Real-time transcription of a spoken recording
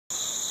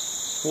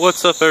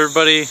What's up,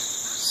 everybody?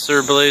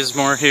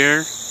 SirBlazeMore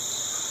here,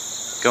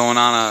 going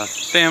on a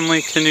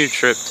family canoe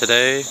trip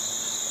today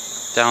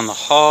down the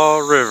Haw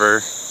River,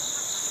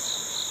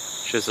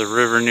 which is a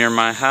river near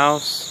my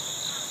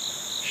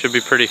house. Should be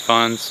pretty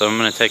fun, so I'm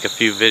going to take a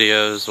few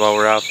videos while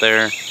we're out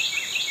there.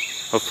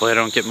 Hopefully I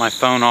don't get my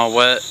phone all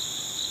wet,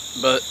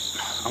 but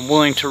I'm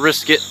willing to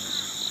risk it.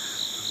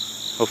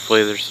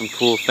 Hopefully there's some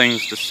cool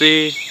things to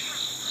see,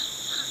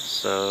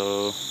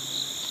 so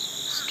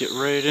let's get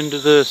right into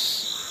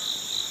this.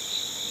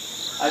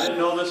 I didn't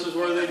know this is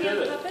where they did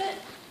it. Puppet?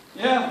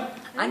 Yeah.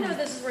 I know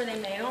this is where they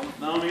made them.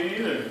 No, me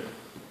neither.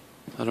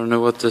 I don't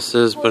know what this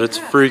is, but it's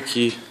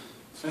freaky.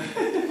 You've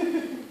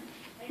been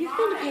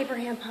to Paper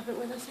Hand Puppet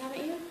with us,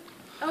 haven't you?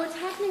 Oh, it's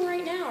happening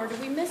right now, or did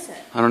we miss it?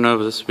 I don't know,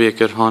 but this would be a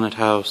good haunted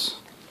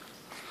house.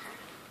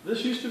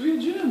 This used to be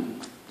a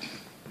gym.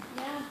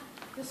 Yeah,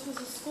 this was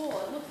a school.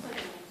 It looks like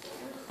a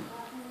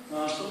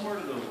school. Somewhere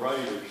to the right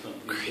or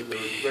something. Creepy.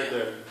 Right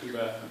there, two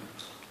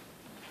bathrooms.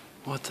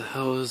 What the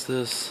hell is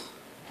this?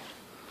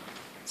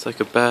 It's like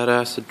a bad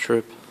acid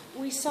trip.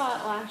 We saw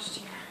it last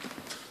year.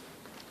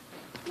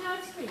 No,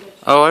 it's pretty good.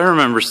 Oh, I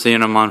remember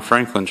seeing them on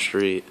Franklin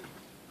Street,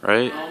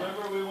 right? I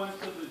remember we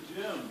went to the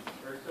gym,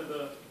 or to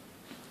the...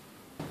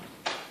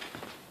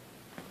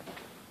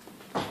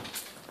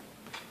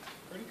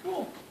 Pretty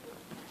cool.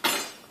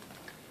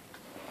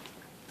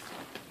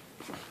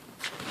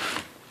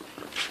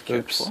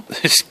 Oops,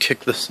 they just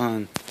kicked the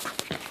sun.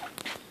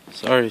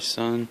 Sorry,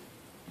 son.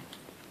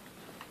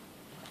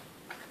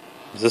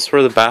 Is this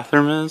where the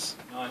bathroom is?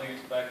 No, I think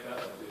it's back that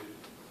way,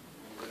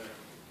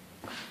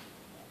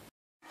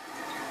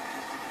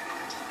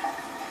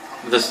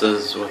 dude. This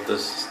is what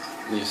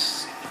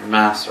these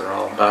masks are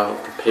all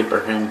about, the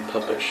Paper Hand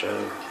Puppet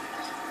Show.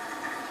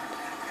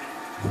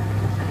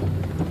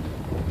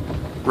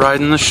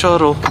 Riding the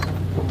shuttle.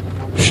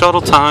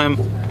 Shuttle time.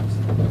 So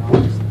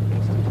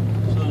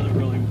they're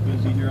really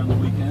busy here on the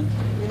weekend?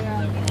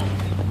 Yeah.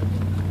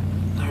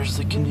 There's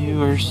the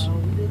canoers.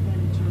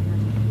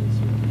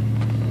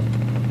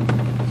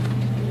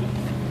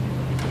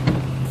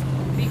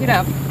 Speak it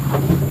up.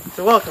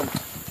 So welcome.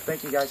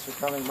 Thank you guys for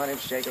coming. My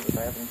name's Jacob, if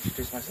I haven't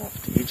introduced myself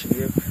to each of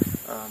you.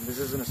 This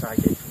isn't a side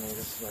gig for me.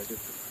 This is what I do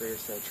for free,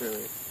 so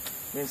truly it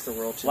means the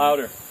world to me.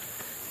 Louder.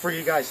 For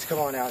you guys to come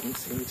on out and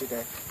see me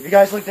today. If you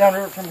guys look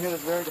downriver from here,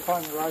 there's a very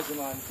defined horizon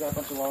line. It's got a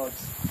bunch of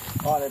logs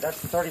on it.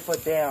 That's the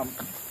 30-foot dam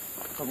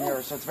from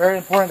here. So it's very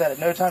important that at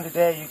no time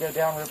today you go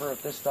downriver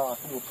of this dock.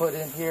 You will put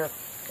in here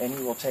and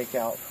you will take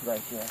out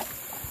right here.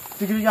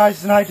 To give you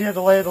guys an idea of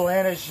the lay of the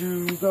land as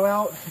you go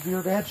out, if you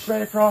were to head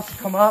straight across and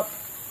come up,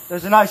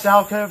 there's a nice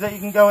alcove that you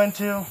can go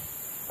into,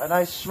 a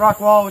nice rock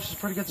wall, which is a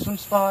pretty good swim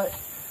spot,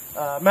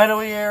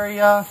 meadowy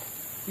area.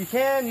 You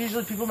can,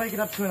 usually people make it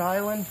up to an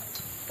island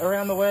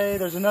around the way.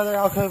 There's another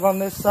alcove on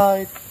this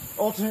side.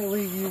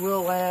 Ultimately, you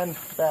will land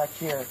back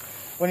here.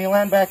 When you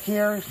land back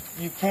here,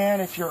 you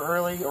can, if you're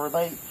early or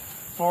late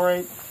for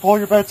it, pull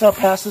your boats up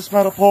past this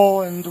metal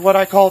pole and what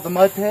I call the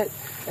mud pit,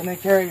 and then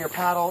carry your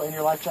paddle and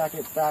your life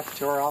jacket back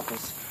to our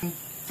office.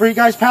 For you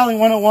guys paddling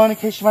 101, in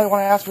case you might want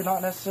to ask, but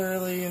not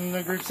necessarily in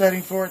a group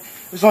setting for it,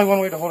 there's only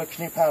one way to hold a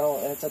canoe paddle,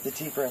 and it's at the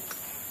T-grip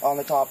on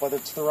the top, whether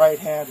it's the right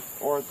hand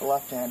or the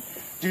left hand.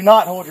 Do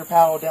not hold your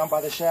paddle down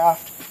by the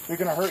shaft. You're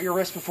going to hurt your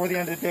wrist before the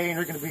end of the day, and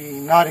you're going to be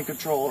not in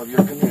control of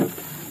your canoe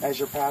as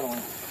you're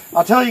paddling.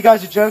 I'll tell you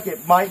guys a joke.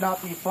 It might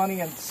not be funny.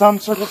 In some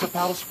circles of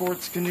paddle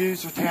sports,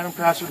 canoes or tandem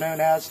crafts are known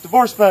as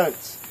divorce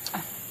boats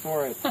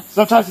for it.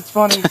 Sometimes it's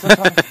funny,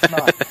 sometimes it's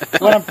not.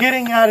 What I'm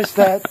getting at is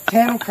that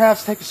tandem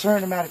crafts take a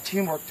certain amount of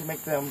teamwork to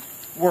make them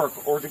work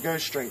or to go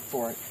straight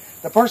for it.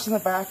 The person in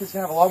the back is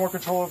going to have a lot more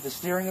control of the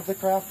steering of the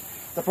craft.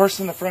 The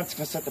person in the front is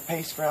going to set the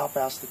pace for how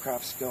fast the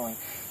craft's going.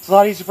 It's a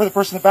lot easier for the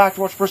person in the back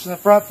to watch the person in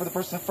the front, for the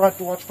person in the front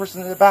to watch the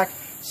person in the back.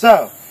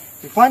 So,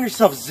 if you find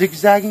yourself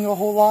zigzagging a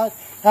whole lot,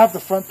 have the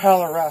front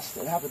paddle rest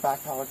and have the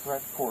back paddle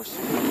correct course.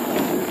 Still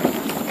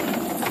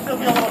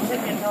be a little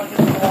tricky until you get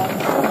to the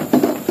water.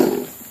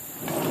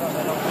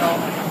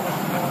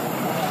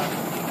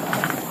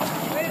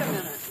 Wait a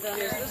minute. Then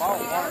is this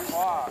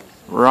one?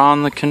 We're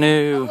on the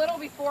canoe. A little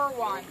before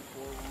 1.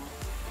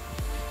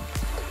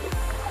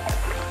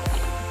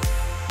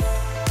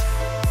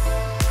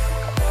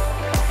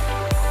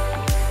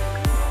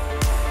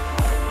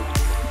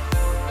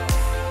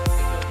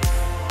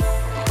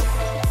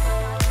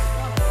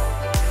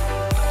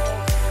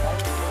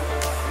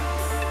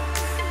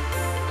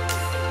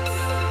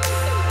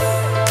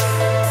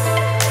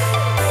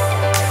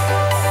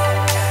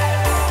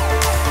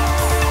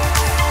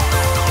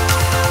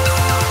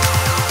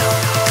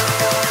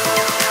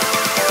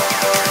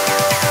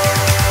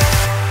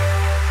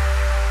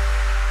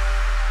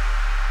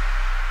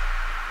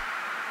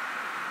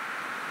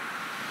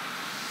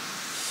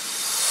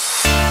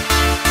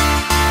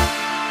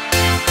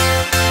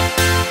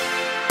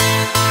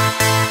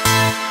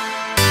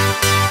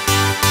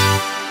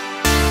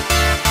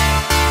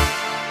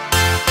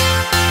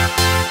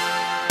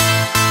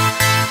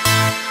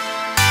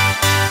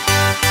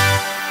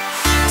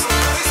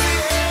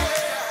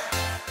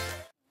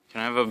 Can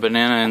I have a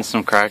banana and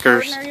some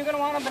crackers? Jordan, are you going to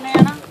want a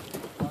banana?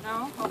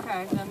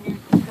 Okay, then you,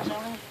 because I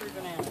only have 3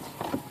 bananas.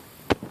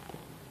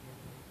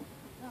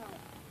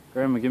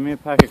 Grandma, give me a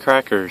pack of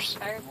crackers.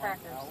 Bag of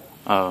crackers.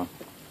 Oh.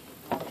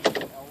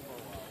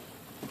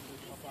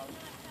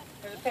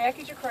 There's a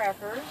package of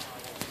crackers.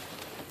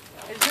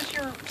 Is this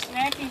your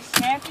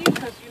snacky?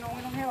 Because, you know,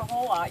 we don't have a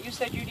whole lot. You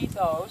said you'd eat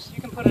those.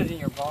 You can put it in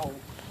your bowl.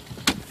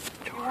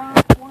 You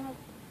want one of...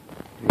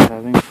 You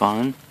having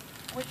fun?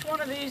 Which one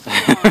of these do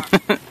you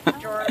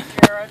want?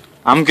 Jared?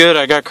 I'm good,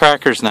 I got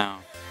crackers now.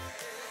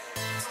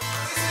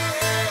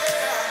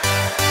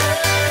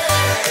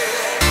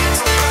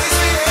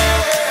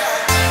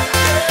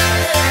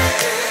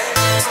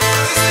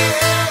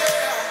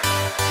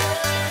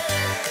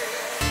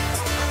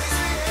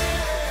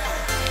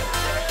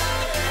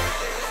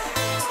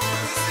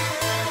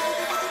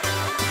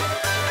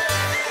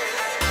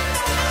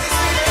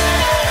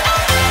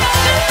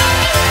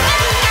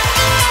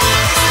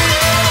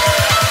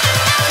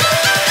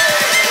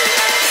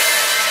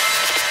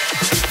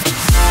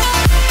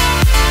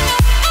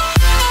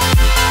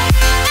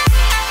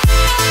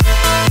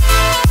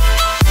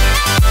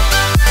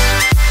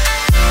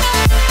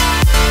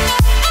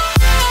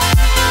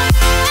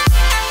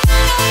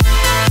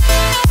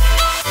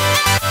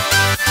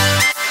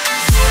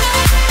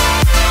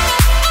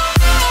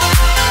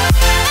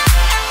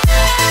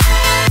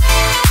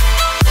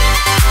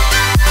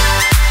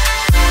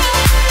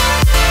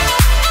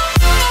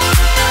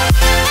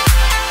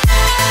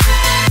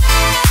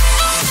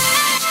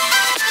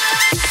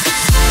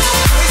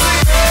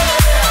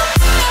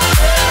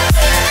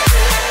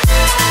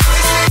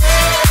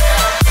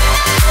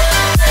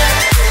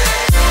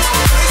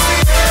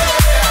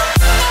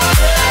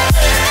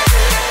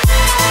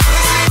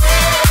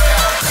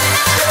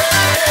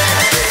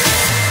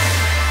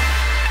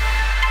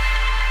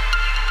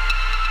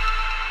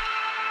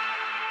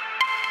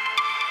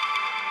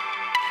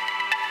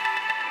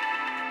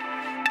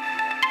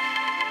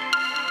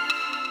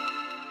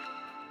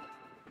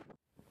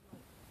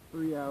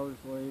 3 hours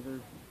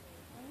later,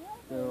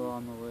 still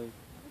on the lake.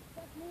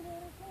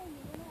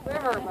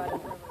 River, buddy.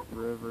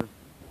 River.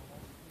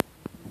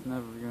 It's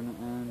never gonna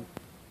end.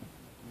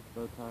 I'm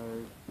so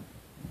tired.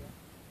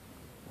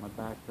 My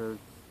back hurts.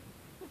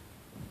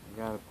 I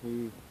gotta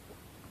pee.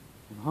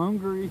 I'm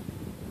hungry.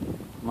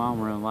 Mom,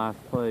 we're in last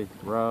place.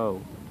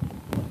 Row.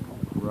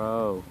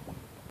 Row.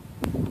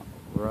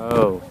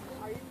 Row.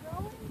 Are you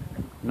going?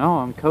 No,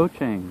 I'm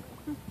coaching.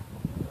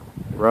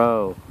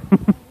 Row.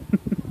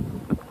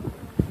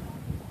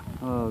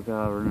 Oh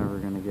God, we're never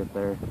gonna get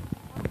there.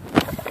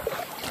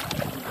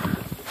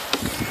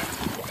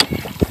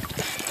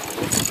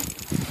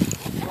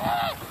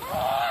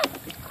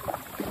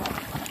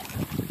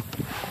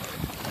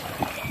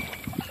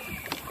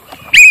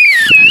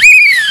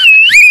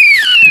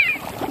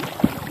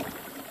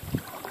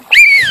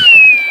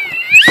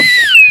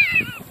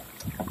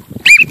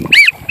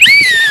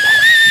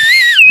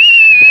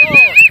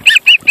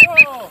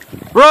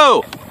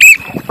 Row!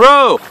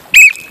 Row!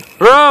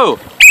 Row!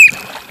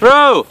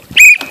 Row!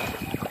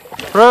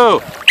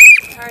 Row!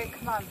 Alright,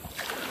 come on.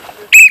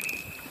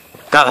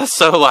 God, that's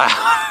so loud.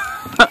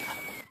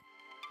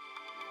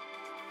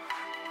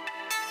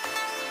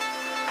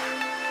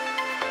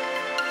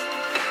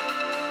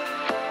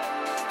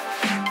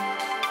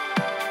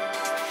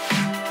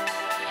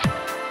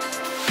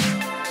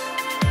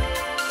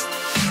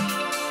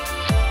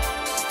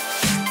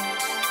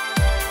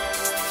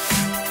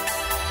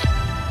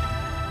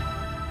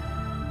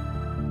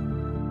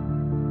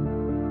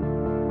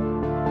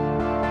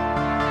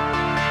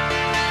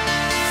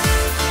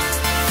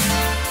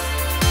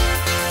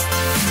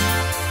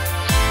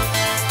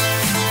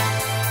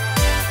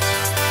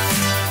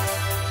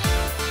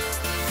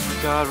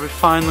 God, we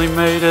finally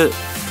made it.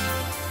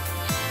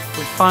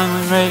 We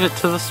finally made it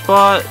to the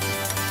spot.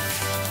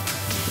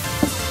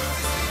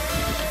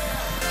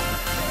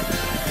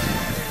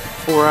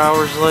 Four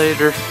hours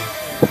later.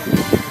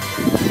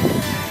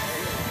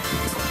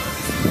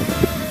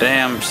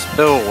 Damn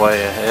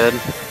spillway ahead.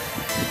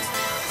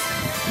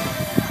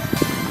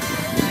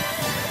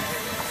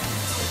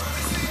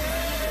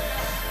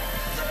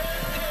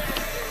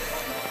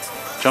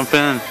 Jump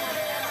in.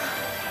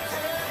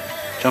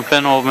 Jump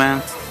in, old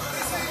man.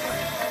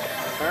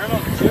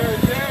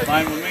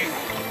 Fine with me.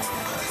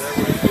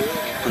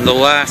 I'm the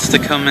last to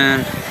come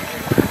in.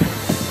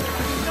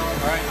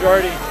 Alright,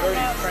 Jordy,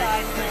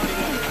 crank it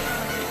in.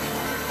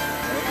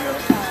 There you go.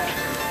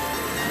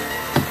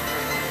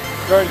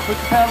 Jordy, put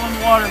the paddle in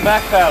the water and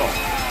back paddle.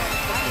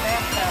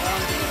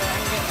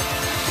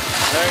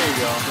 There you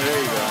go, there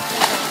you go.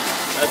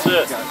 That's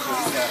it.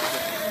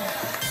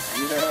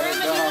 Grandma, you want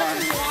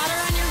some water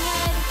on your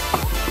head?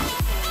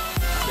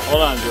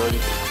 Hold on, Jordy.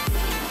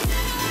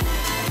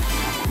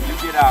 You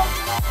get out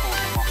and I'll pull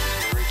him up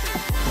right there.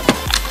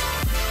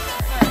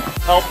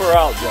 Help her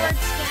out, Jack.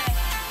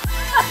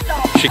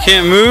 She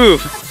can't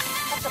move.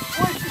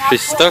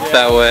 She's stuck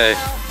that way.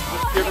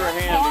 Just give her a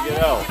hand to get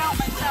out. Out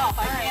myself.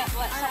 I can't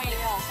let somebody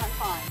else. I'm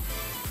fine.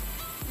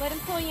 Let him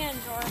pull you in,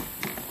 George.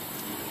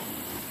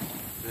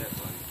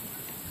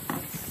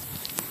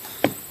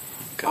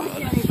 God. I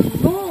can't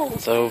even move.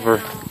 It's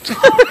over.